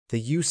The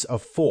Use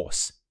of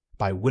Force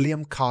by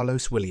William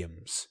Carlos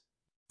Williams.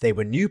 They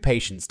were new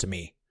patients to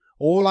me.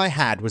 All I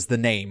had was the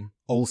name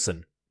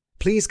Olson.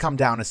 Please come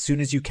down as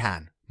soon as you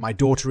can. My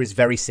daughter is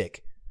very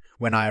sick.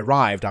 When I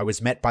arrived, I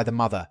was met by the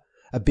mother,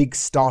 a big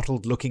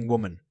startled-looking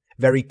woman,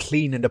 very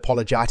clean and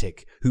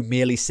apologetic, who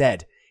merely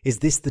said, "Is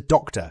this the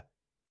doctor?"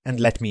 and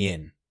let me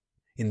in.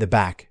 In the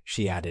back,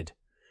 she added,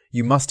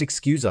 "You must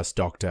excuse us,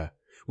 doctor.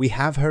 We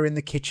have her in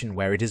the kitchen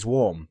where it is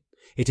warm.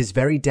 It is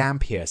very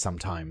damp here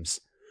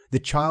sometimes." The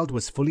child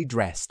was fully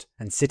dressed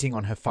and sitting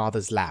on her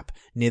father's lap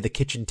near the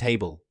kitchen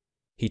table.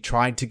 He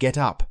tried to get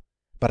up,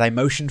 but I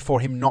motioned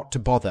for him not to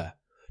bother,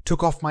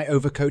 took off my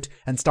overcoat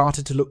and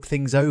started to look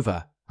things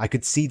over. I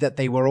could see that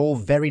they were all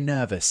very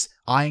nervous,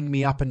 eyeing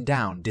me up and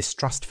down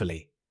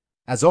distrustfully.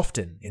 As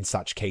often, in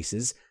such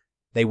cases,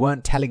 they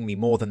weren't telling me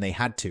more than they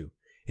had to.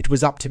 It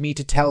was up to me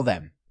to tell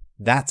them.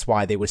 That's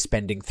why they were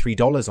spending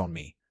 $3 on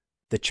me.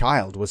 The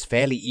child was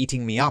fairly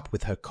eating me up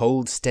with her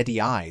cold,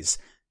 steady eyes,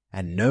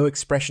 and no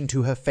expression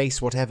to her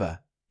face whatever.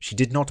 She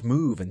did not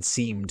move and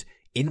seemed,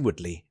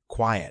 inwardly,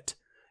 quiet,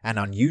 an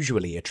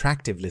unusually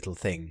attractive little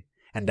thing,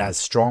 and as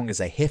strong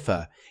as a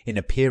heifer in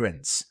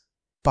appearance.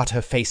 But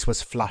her face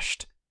was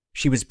flushed.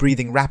 She was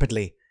breathing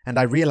rapidly, and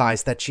I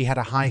realized that she had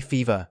a high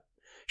fever.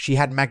 She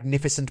had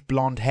magnificent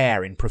blonde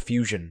hair in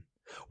profusion,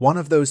 one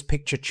of those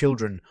picture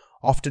children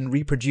often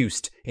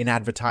reproduced in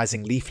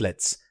advertising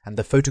leaflets and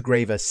the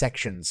photograver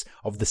sections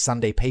of the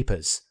Sunday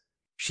papers.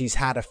 "She's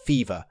had a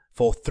fever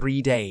for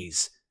 3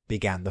 days,"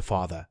 began the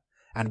father,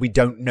 "and we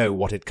don't know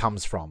what it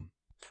comes from.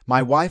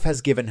 My wife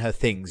has given her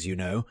things, you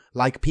know,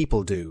 like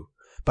people do,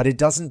 but it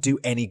doesn't do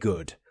any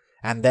good,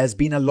 and there's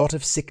been a lot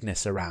of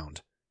sickness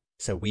around.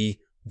 So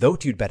we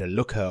thought you'd better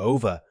look her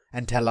over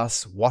and tell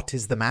us what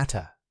is the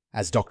matter."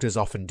 As doctors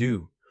often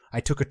do, I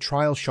took a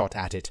trial shot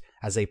at it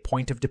as a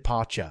point of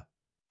departure.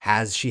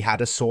 "Has she had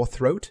a sore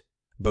throat?"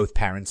 Both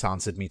parents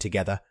answered me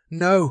together.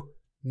 "No,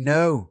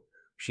 no.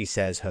 She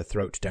says her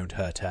throat don't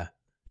hurt her."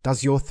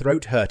 "Does your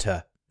throat hurt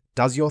her?"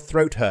 "Does your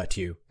throat hurt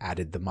you?"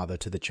 added the mother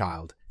to the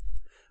child.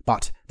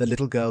 But the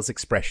little girl's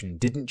expression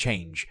didn't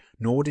change,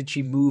 nor did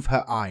she move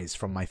her eyes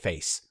from my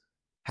face.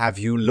 "Have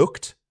you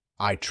looked?"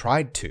 "I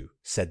tried to,"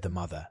 said the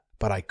mother,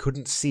 "but I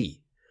couldn't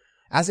see."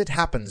 As it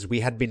happens,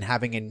 we had been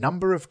having a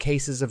number of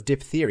cases of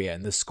diphtheria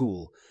in the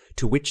school,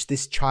 to which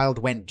this child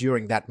went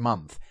during that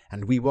month,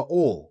 and we were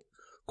all,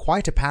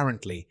 quite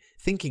apparently,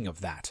 thinking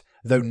of that,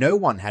 though no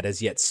one had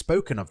as yet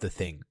spoken of the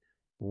thing.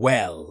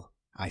 "Well,"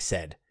 I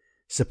said,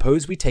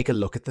 "suppose we take a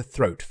look at the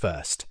throat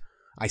first."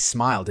 I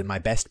smiled in my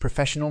best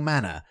professional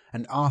manner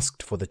and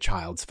asked for the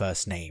child's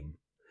first name.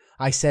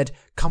 I said,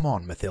 "Come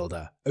on,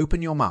 Mathilda,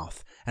 open your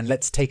mouth and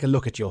let's take a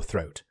look at your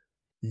throat."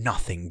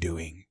 Nothing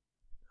doing.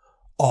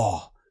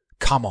 "Oh,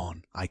 come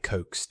on," I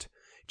coaxed.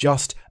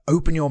 "Just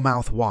open your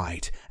mouth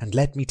wide and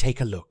let me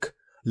take a look."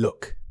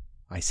 "Look,"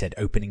 I said,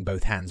 opening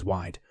both hands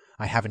wide.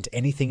 "I haven't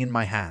anything in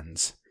my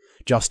hands.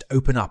 Just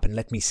open up and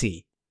let me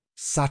see."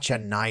 "Such a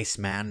nice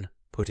man,"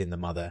 put in the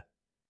mother.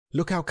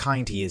 "Look how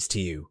kind he is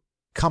to you.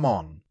 Come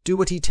on, do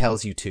what he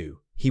tells you to.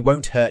 He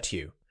won't hurt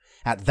you."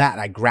 At that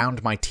I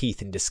ground my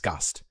teeth in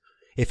disgust.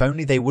 If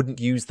only they wouldn't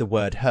use the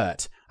word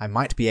hurt, I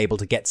might be able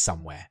to get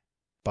somewhere.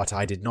 But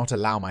I did not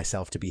allow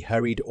myself to be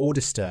hurried or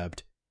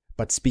disturbed,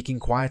 but speaking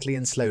quietly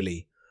and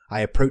slowly,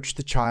 I approached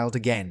the child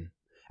again.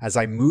 As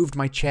I moved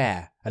my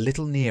chair a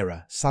little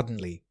nearer,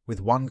 suddenly, with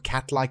one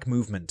cat-like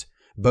movement,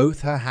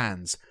 both her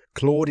hands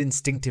clawed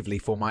instinctively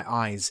for my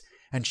eyes,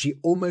 and she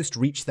almost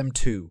reached them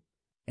too.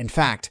 In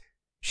fact,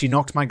 she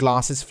knocked my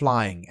glasses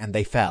flying, and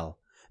they fell,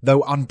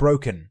 though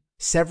unbroken,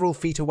 several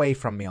feet away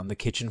from me on the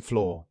kitchen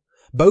floor.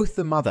 Both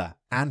the mother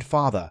and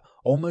father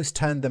almost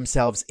turned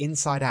themselves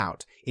inside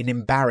out in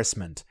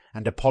embarrassment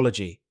and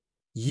apology.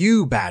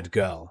 "You bad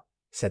girl,"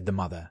 said the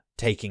mother,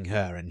 taking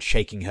her and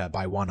shaking her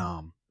by one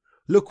arm.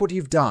 "Look what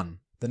you've done,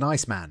 the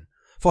nice man."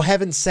 "For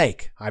heaven's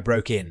sake," I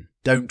broke in,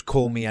 "don't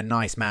call me a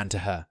nice man to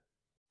her.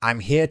 I'm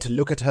here to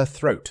look at her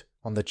throat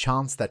on the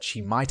chance that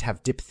she might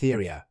have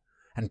diphtheria,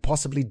 and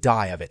possibly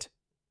die of it.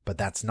 But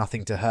that's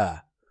nothing to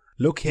her.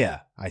 Look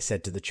here," I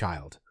said to the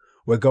child.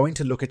 "We're going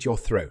to look at your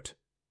throat.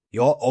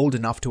 You're old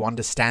enough to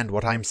understand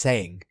what I'm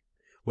saying.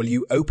 Will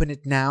you open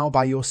it now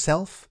by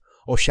yourself,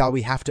 or shall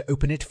we have to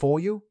open it for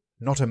you?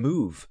 Not a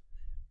move."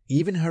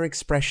 Even her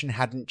expression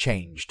hadn't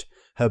changed.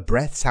 Her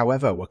breaths,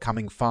 however, were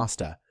coming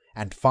faster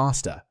and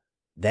faster.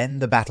 Then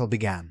the battle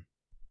began.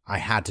 I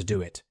had to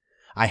do it.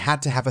 I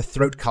had to have a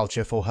throat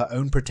culture for her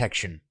own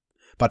protection.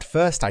 But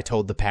first I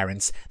told the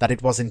parents that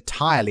it was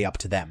entirely up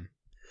to them.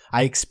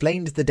 I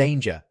explained the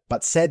danger,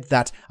 but said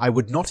that I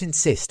would not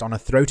insist on a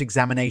throat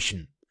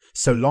examination,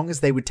 so long as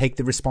they would take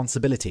the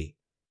responsibility.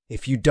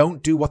 "If you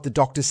don't do what the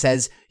doctor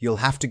says, you'll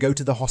have to go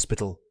to the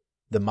hospital,"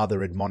 the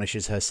mother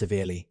admonishes her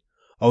severely.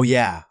 Oh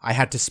yeah, I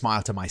had to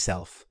smile to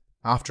myself.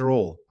 After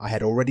all, I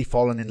had already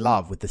fallen in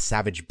love with the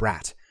savage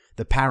brat.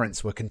 The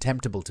parents were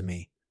contemptible to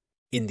me.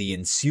 In the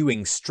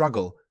ensuing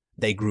struggle,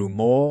 they grew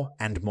more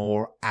and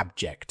more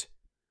abject.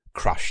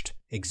 Crushed,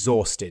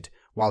 exhausted,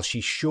 while she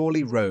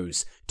surely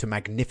rose to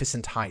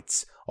magnificent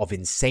heights of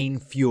insane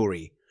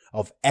fury,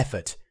 of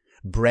effort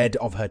bred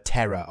of her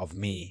terror of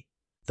me.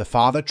 The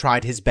father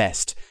tried his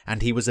best,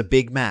 and he was a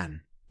big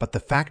man, but the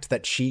fact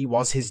that she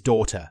was his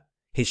daughter,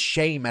 his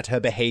shame at her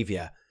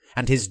behavior,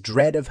 and his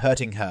dread of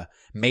hurting her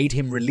made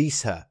him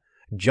release her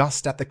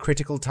just at the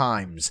critical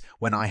times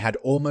when I had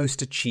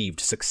almost achieved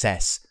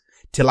success,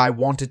 till I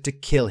wanted to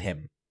kill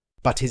him.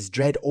 But his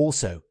dread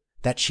also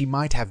that she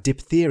might have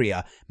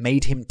diphtheria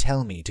made him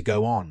tell me to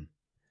go on.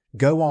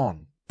 Go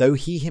on, though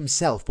he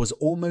himself was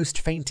almost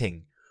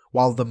fainting,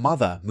 while the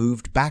mother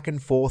moved back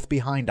and forth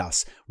behind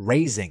us,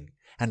 raising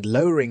and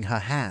lowering her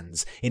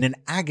hands in an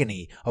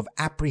agony of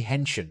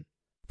apprehension.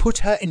 "Put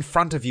her in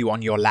front of you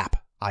on your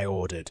lap," I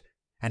ordered,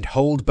 "and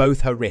hold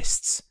both her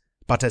wrists."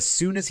 But as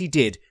soon as he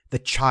did, the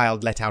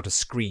child let out a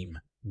scream.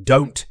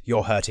 "Don't,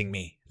 you're hurting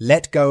me.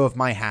 Let go of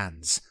my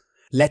hands.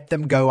 Let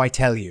them go, I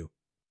tell you."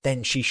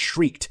 Then she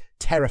shrieked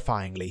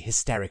terrifyingly,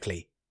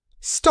 hysterically.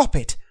 "Stop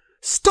it!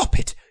 Stop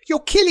it! You're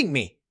killing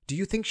me!" "Do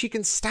you think she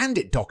can stand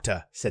it,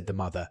 doctor?" said the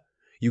mother.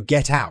 "You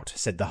get out,"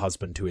 said the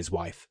husband to his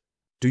wife.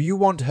 "Do you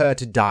want her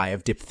to die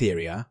of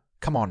diphtheria?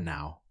 Come on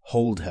now,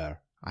 hold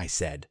her," I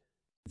said.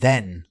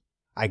 Then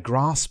I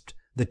grasped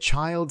the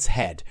child's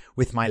head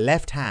with my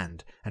left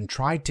hand and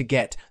tried to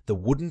get the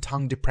wooden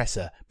tongue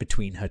depressor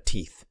between her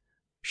teeth.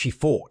 She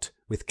fought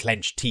with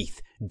clenched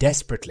teeth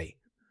desperately,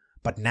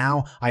 but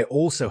now I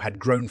also had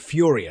grown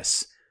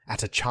furious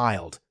at a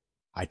child.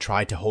 I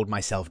tried to hold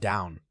myself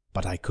down,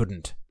 but I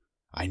couldn't.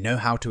 I know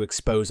how to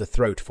expose a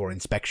throat for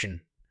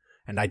inspection,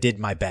 and I did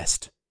my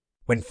best.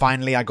 When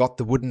finally I got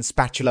the wooden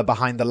spatula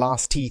behind the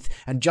last teeth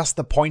and just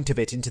the point of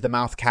it into the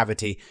mouth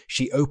cavity,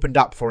 she opened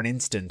up for an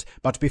instant,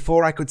 but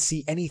before I could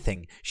see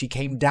anything, she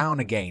came down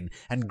again,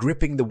 and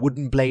gripping the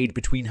wooden blade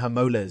between her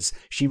molars,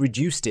 she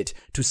reduced it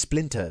to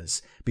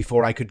splinters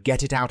before I could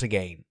get it out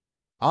again.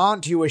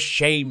 "Aren't you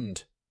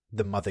ashamed?"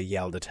 the mother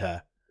yelled at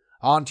her.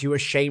 "Aren't you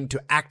ashamed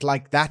to act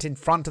like that in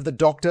front of the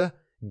doctor?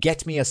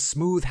 Get me a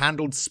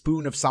smooth-handled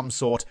spoon of some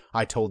sort,"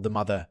 I told the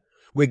mother.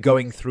 "We're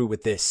going through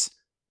with this."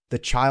 The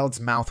child's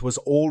mouth was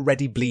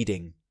already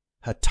bleeding.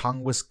 Her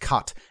tongue was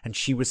cut, and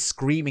she was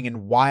screaming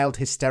in wild,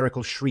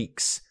 hysterical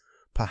shrieks.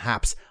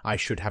 Perhaps I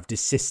should have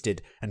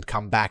desisted and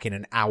come back in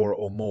an hour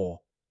or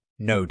more.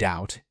 No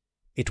doubt,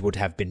 it would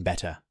have been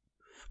better.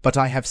 But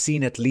I have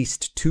seen at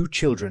least 2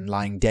 children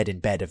lying dead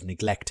in bed of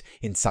neglect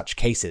in such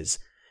cases,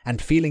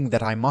 and feeling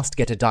that I must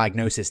get a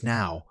diagnosis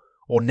now,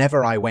 or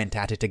never I went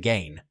at it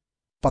again.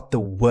 But the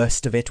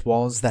worst of it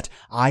was that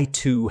I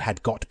too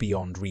had got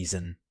beyond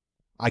reason.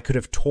 I could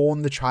have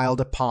torn the child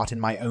apart in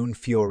my own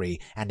fury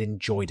and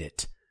enjoyed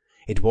it.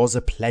 It was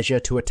a pleasure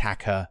to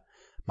attack her.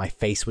 My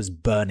face was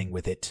burning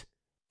with it.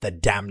 "The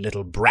damned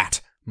little brat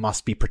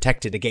must be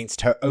protected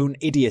against her own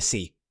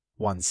idiocy,"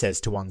 one says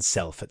to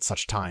oneself at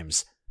such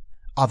times.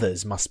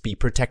 Others must be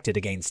protected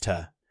against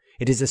her.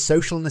 It is a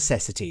social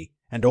necessity,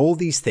 and all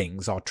these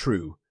things are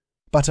true.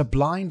 But a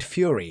blind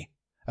fury,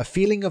 a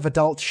feeling of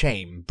adult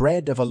shame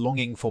bred of a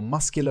longing for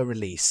muscular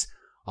release,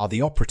 are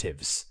the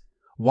operatives.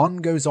 One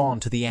goes on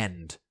to the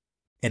end.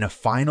 In a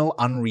final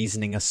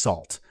unreasoning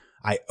assault,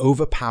 I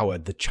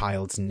overpowered the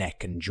child's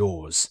neck and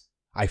jaws.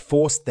 I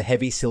forced the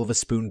heavy silver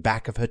spoon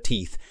back of her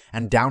teeth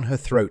and down her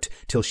throat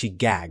till she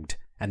gagged,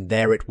 and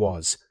there it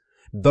was,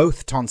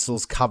 both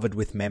tonsils covered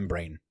with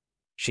membrane.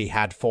 She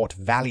had fought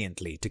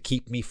valiantly to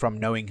keep me from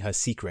knowing her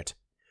secret.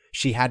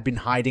 She had been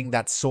hiding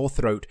that sore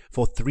throat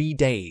for 3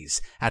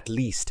 days, at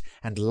least,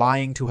 and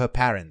lying to her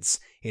parents,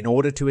 in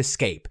order to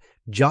escape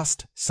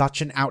just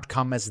such an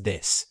outcome as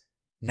this.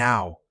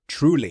 Now,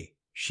 truly,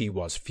 she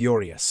was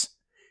furious.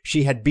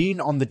 She had been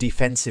on the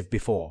defensive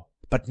before,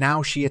 but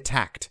now she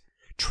attacked,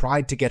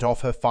 tried to get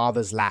off her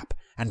father's lap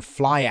and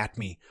fly at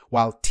me,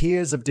 while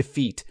tears of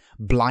defeat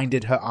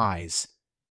blinded her eyes.